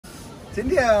今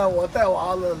天我带我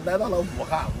儿子来到了武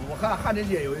汉，武汉汉城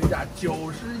街有一家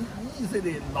91岁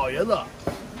的老爷子，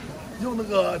用那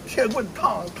个铁棍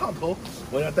烫头，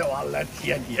我要带我儿子来体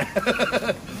验体验。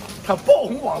他爆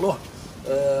红网络，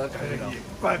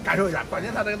感受一下，关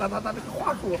键他这个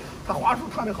话术，他话术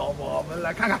烫的好，我们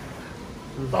来看看。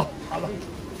走，好了。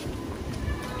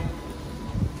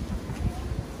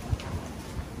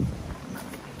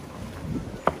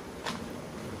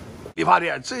理发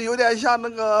店，这有点像那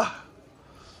个，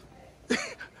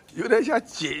有点像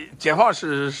解放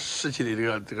时期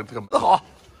的这个。好，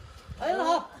哎，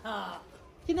好啊，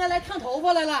今天来烫头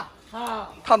发来了啊！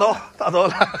烫头了。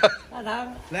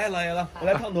来，老爷子，我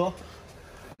来烫头。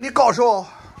你高寿？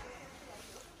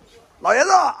老爷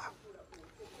子，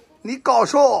你高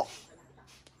寿？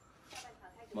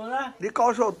么呢？你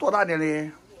高寿多大年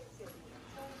龄？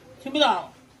听不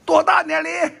到。多大年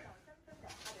龄？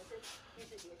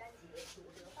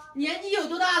年纪有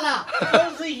多大了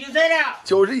？91岁了。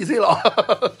91岁了。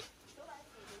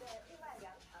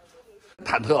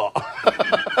忐忑哦。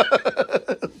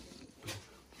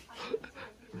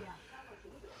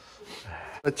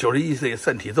91岁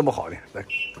身体这么好呢，来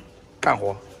干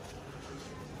活。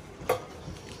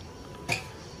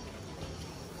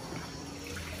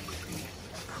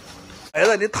儿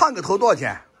子，你烫个头多少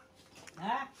钱？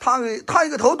哎，烫一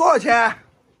个头多少钱？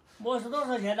我是多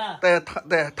少钱呢？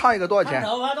对，烫一个多少钱？烫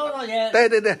头发多少钱？对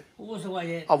，50块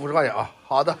钱。啊，50块钱啊，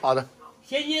好的。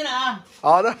现金了啊。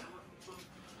好的。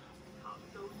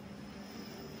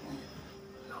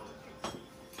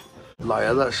老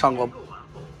爷子上过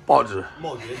报纸。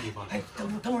冒绝的地方。哎，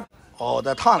等会儿。哦，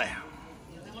在烫嘞。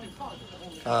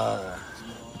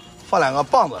放2个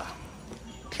棒子，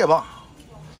铁棒。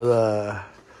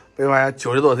被发现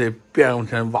90多岁变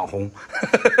成网红。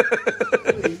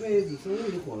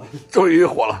终于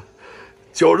火了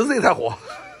，90岁才火。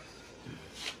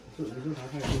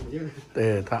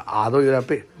对，他耳朵有点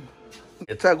背。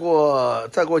再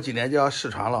过几年就要失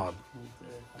传了，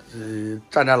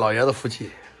占老爷子福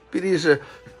气。毕竟是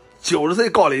91岁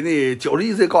高龄的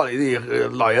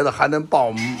老爷子还能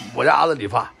帮我家儿子理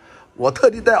发，我特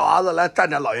地带我儿子来占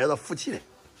老爷子福气的。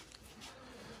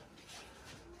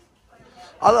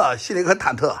儿子心里可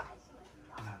忐忑。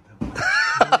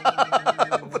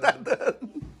不忐忑。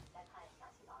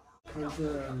但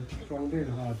是装备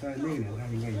的话，在那个年代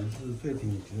应该也是最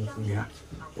顶级的。你看，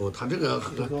哦，他这个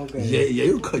也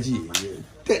有科技，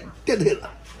电对了。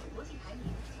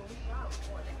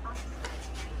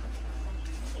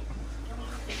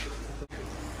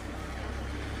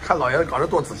看老爷子搞得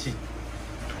多仔细。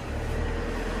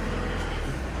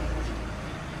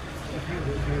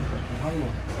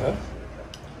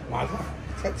马上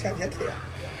前腿啊！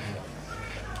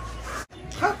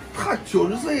他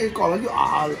90岁搞了就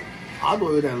耳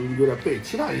朵有点背，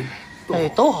其他人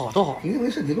都好。你认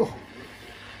为身体都好？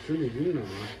身体运动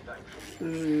这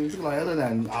个老爷子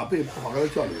呢，耳背不好跟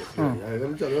他交流，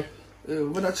跟他交流，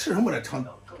问他吃什么来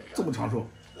这么长寿？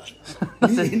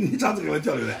你上次跟他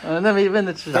交流的？那没问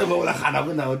他吃啥？我来喊他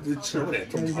问他我吃什么来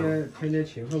这么长寿？天天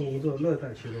勤奋工作，乐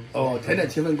在其中。哦，天天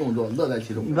勤奋工作，乐在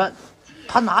其中。你看，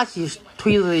他拿起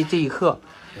推子的这一刻，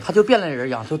他就变了人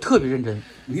一样，就特别认真。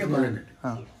你也不认真。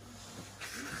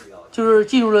就是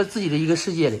进入了自己的一个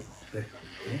世界里。对。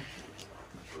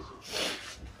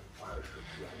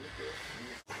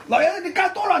老爷子，你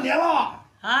干多少年了？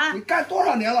啊？你干多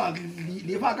少年了？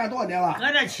理发干多少年了？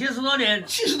干了70多年。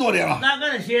70多年了。哪个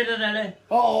人写的嘞？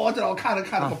哦，我知道，我看了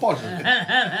个报纸。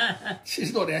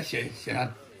70多年写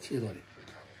上70多年。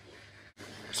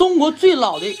中国最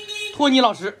老的托尼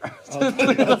老师。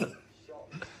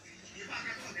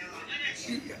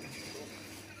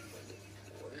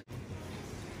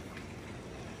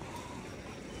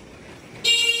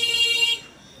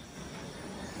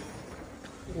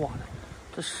哇，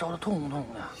这烧的痛的。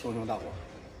熊熊大火。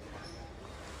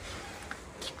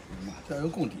妈，这有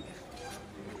功底。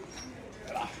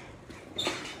来了。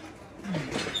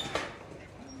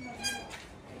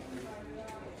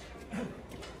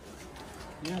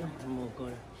你看这么高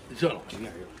的。热了，有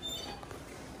点热。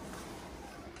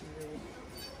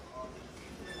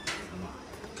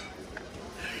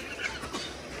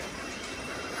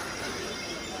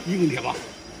一根铁棒。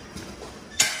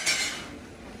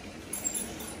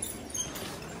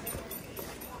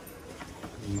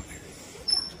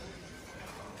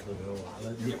这个完了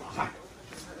一把汗。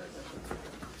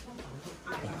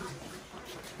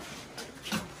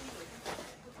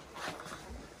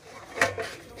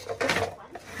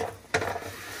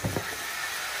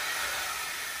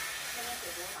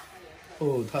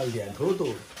哦，他脸头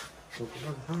都那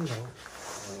烫头。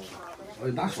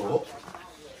拿手。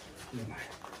哎呀妈呀！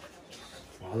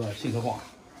娃子心可慌。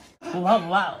不怕不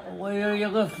怕，我有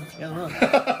个铁锁，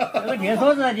有个铁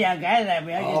锁子店盖的，不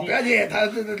要紧。不要紧，他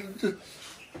这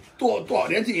多少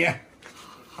年经验？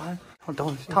啊，我等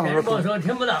会儿烫头不说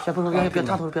听不到。先不说，别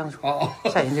烫头，别说。哦，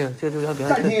下瘾这个别。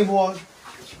暂停一波，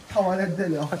烫完再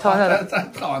聊。烫完再聊。再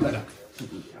烫完再聊。你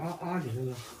这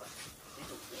个。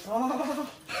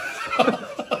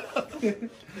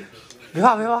别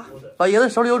怕，老爷子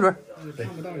手里有准。烫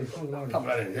不到你，烫不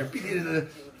到你，这毕竟是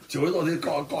90多岁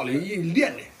高龄一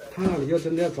练的。烫到你就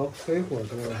真的要着黑火是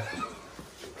吧？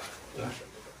对。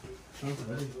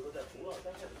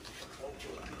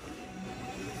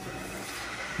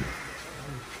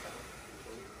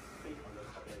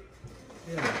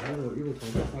一股头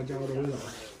发花椒的味道。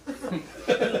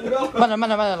慢点，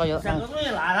老爷子。这个东西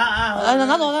拿它啊！来，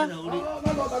拿走。拿走。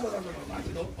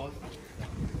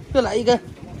又来一根。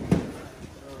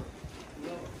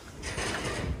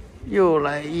又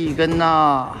来一根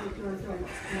呐！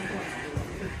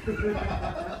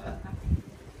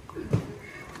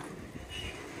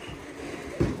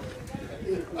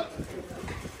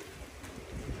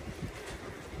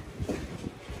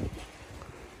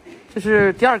这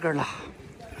是第2根了。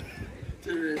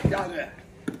这是第2根。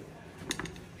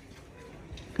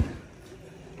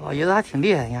老爷子还挺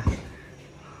厉害，你看。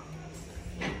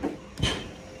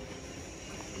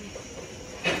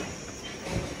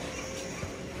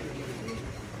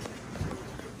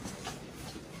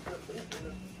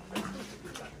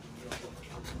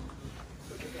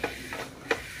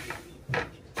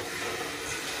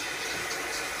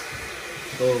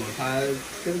他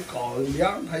跟烤一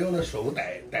样，他用的手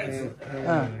逮子，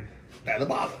逮的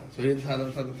把子，所以他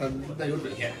那有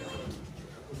准线。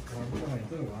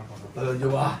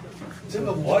有吧？这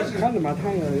个我是看着蛮烫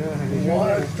的，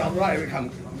我长多大也没看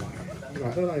过。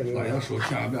老爷子手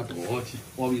千万不要多提，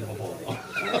阿弥陀佛。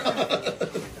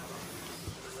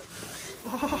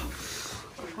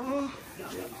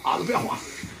啊，都不要慌。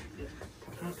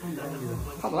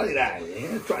他哪里来？人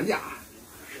家专家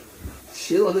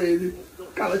，70多岁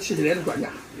干了70年的专家。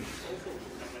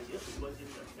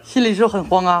心里是很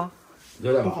慌啊。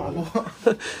有点慌。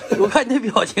我看你那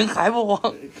表情还不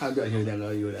慌。看表情有点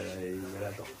抖。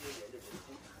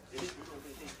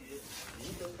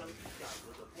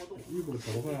一股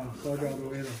头发花椒的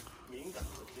味道，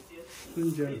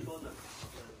瞬间，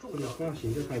这个发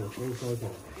型就开始风骚起来。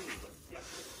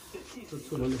这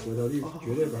出门的回头率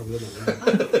绝对100%。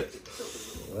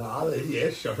我儿子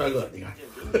也是小帅哥，你看，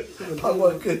烫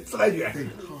过跟自来卷似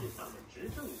的。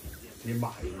你妈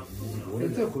呀！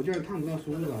这口劲烫不到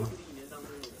梳子啊！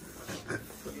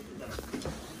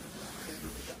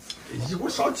一股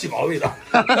烧鸡毛味道。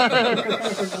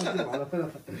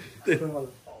对。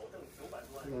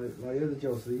老爷子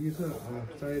91岁啊，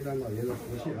沾一沾老爷子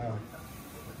福气啊！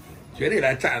绝对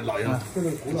来占老爷子这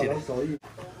种古老的手艺。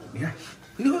你看，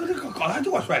你说这搞得还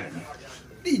这么帅呢，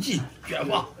立即卷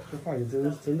发。这发型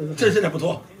真真是的不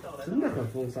错，真的很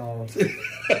风骚。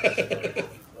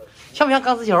像不像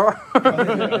钢丝球？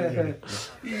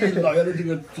老爷子这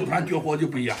个祖传绝活就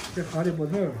不一样。这哈利波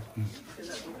特。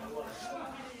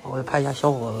我拍一下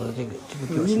小伙子这个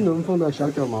表情。英伦风的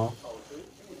小脚毛。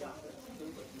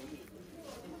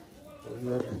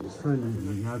是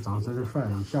你要长真是帅，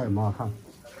你笑也蛮好看。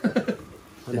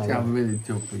这样味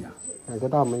就不一样。2个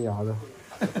大门牙的。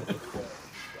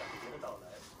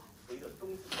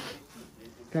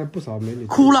但不少美女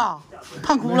哭了，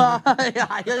烫哭了，哎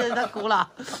呀，他哭了，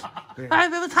哎，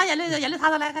别擦眼泪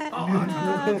擦来，这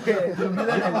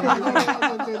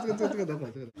个等会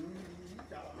儿，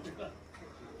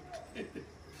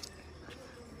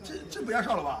这不要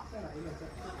烧了吧？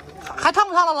还烫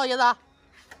不烫了，老爷子？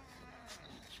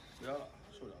不要了，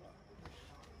受不了了。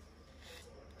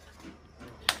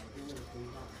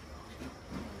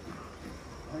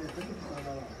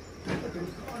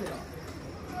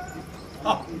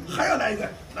好，还要来一根，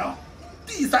来，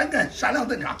第3根闪亮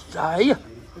登场。哎呀，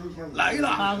来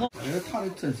了！哎，烫的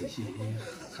真是细，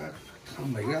还烫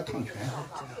每个要烫全。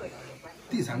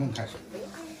第3根开始。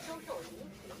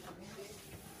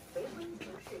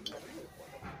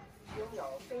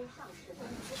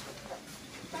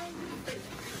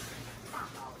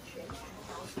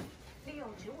利用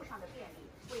职务上的便利，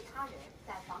为他人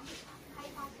在房地产开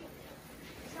发建设、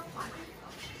消化工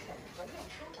程、审核验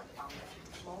收等方面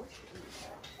谋取利益，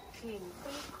并非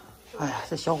法。哎呀，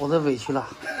这小伙子委屈了，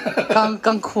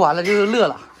刚哭完了就乐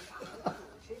了。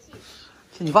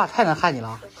这你爸太能害你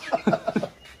了。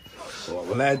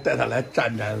我来带他来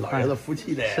沾沾老爷子福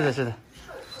气的。是的，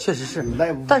确实是。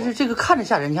但是这个看着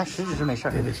吓人，你看实质是没事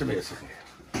儿。对，是没事，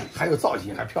还有造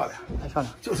型，还漂亮，还漂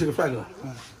亮，就是个帅哥。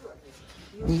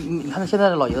你看他现在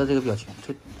的老爷子这个表情，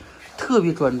就特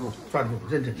别专注、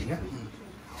认真。你看，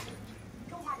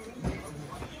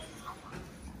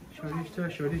这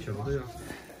小的小的呀，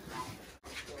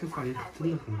这发型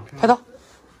真的很漂亮。拍到，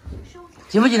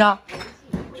紧不紧张？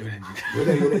有点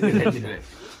紧张，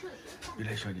有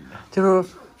点小紧张。就是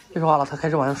别说话了，他开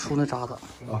始往下梳那渣子。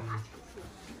啊，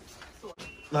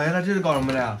老爷子这是搞什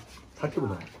么的呀？他知不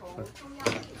知道？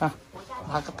看，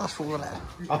拿个大梳子来了。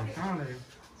啊，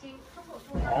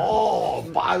哦，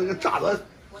把这个渣子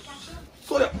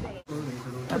做掉。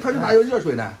他是哪有热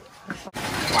水呢？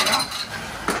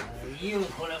油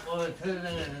出来，我吃那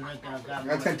个。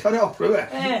看调水呗。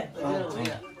哎，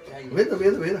围着。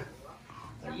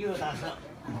油打湿。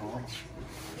哦，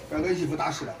刚跟媳妇打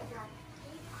湿了。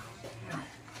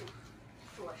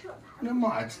我的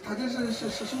妈呀，他这是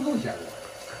什么东西啊？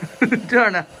这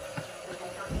样的。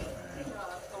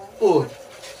哦，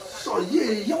烧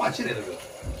液化气来的这个。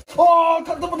哦，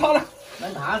他怎么烫了？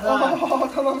能烫是好，吧？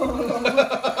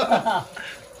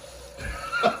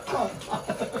烫。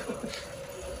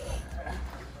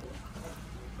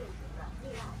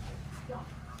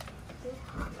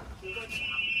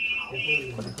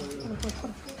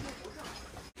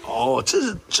哦，这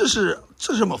是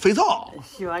什么肥皂？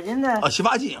洗发精的。啊，洗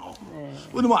发精哦。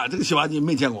我的妈，这个洗发精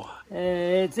没见过。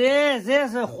这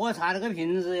是喝茶那个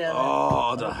瓶子呀。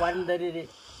哦，对。管的的。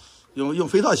用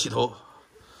肥皂洗头。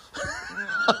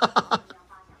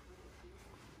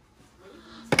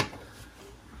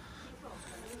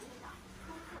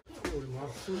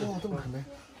哦，这么准备。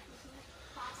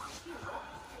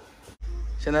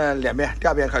现在2遍，第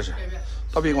2遍开始。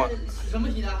倒冰光。什么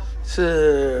洗的？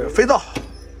是肥皂。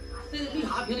这个绿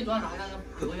茶瓶里装啥呀？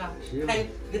给我一下，开一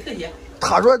个特写。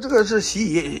他说这个是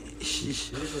洗衣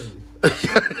不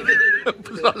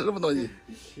知道是什么东西。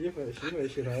洗衣粉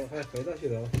洗头，还有肥皂洗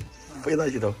头。肥皂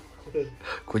洗头，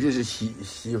估计是洗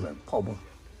衣粉泡沫。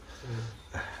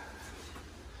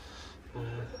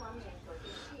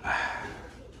哎，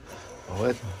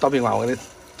我倒冰管，我给你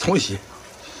重洗。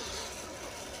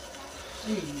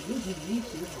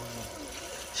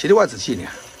洗的怪仔细呢。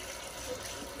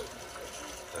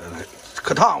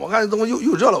可烫，我看怎么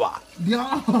又热了吧？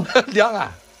凉，凉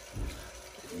啊！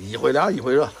一会凉一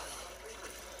会热。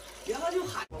凉了就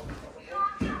喊。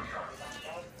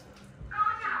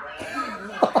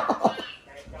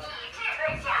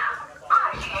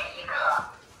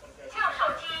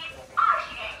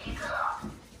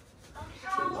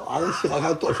娃子洗好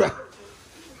看多帅！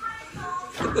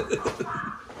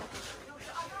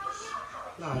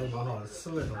那还是蛮好的，刺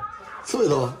猬头。刺猬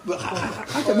头，不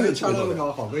还真没有刺猬头那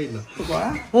条好贵呢。不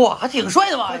管，哇，还挺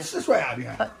帅的吧？是帅啊！你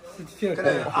看，这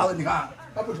这娃子你看，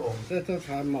他不丑。这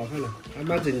还蛮好看的，还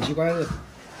蛮整齐，关键是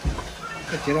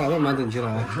这结的还是蛮整齐的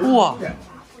啊。哇，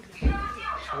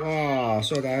哇，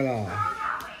帅呆了！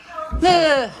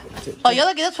那老爷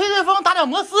子给他吹吹风，打点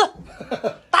摩斯，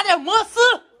打点摩斯。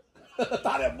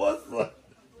打点摩斯，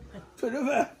吹吹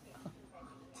风，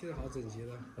剃的好整齐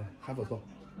的，还不错。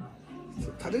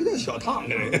他这个叫小烫，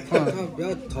这个他比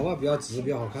较头发比较直，比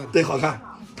较好看。对，好看。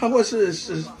烫过是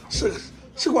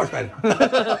怪帅的，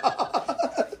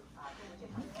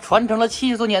传承了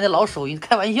70多年的老手艺，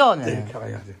开玩笑呢。对，开玩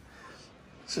笑，对，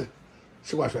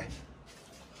是怪帅。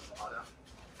好的，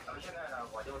那么现在呢，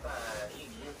我就在印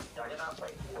尼雅加达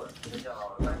北部，一个叫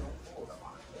丹东部的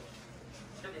话，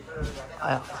这里是雅加达。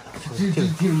哎呀，踢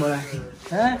什么嘞？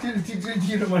哎，这是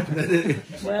踢什么？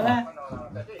我来。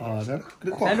啊，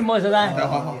还是么事呢？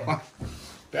好，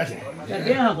不要紧。在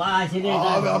边上挂，现在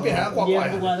别还挂也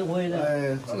不挂都可以的。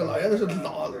哎，这个老爷子是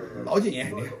老经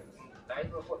验的。来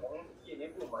自不同印尼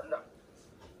部门的。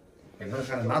你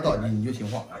看拿到你就听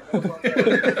话。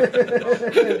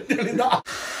领导。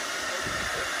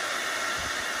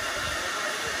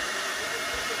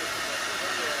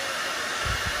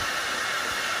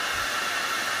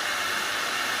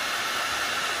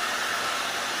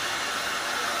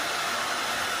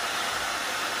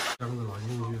箱子老进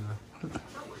去了。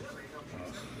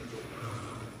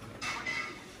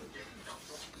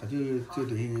他就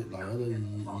等于老爷子一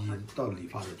到理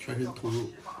发的全身投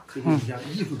入，这个像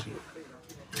艺术品。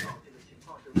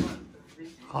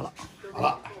好了，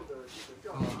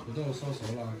土豆烧熟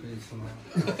了，可以吃了。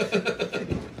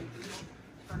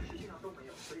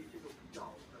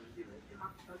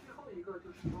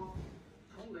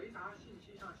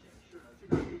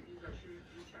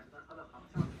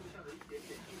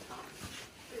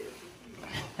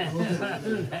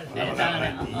太脏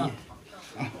了。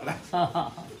来，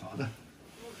好的，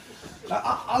来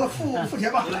阿拉付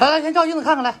钱吧。来，先照镜子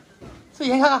看看来，自己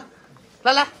先看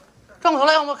看，来，转过头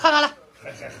来让我看看来。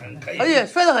可以。哎呀，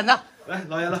帅得很呐！来，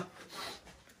老爷子，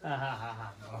好，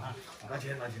拿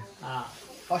钱。啊，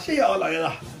好，谢谢啊，老爷子。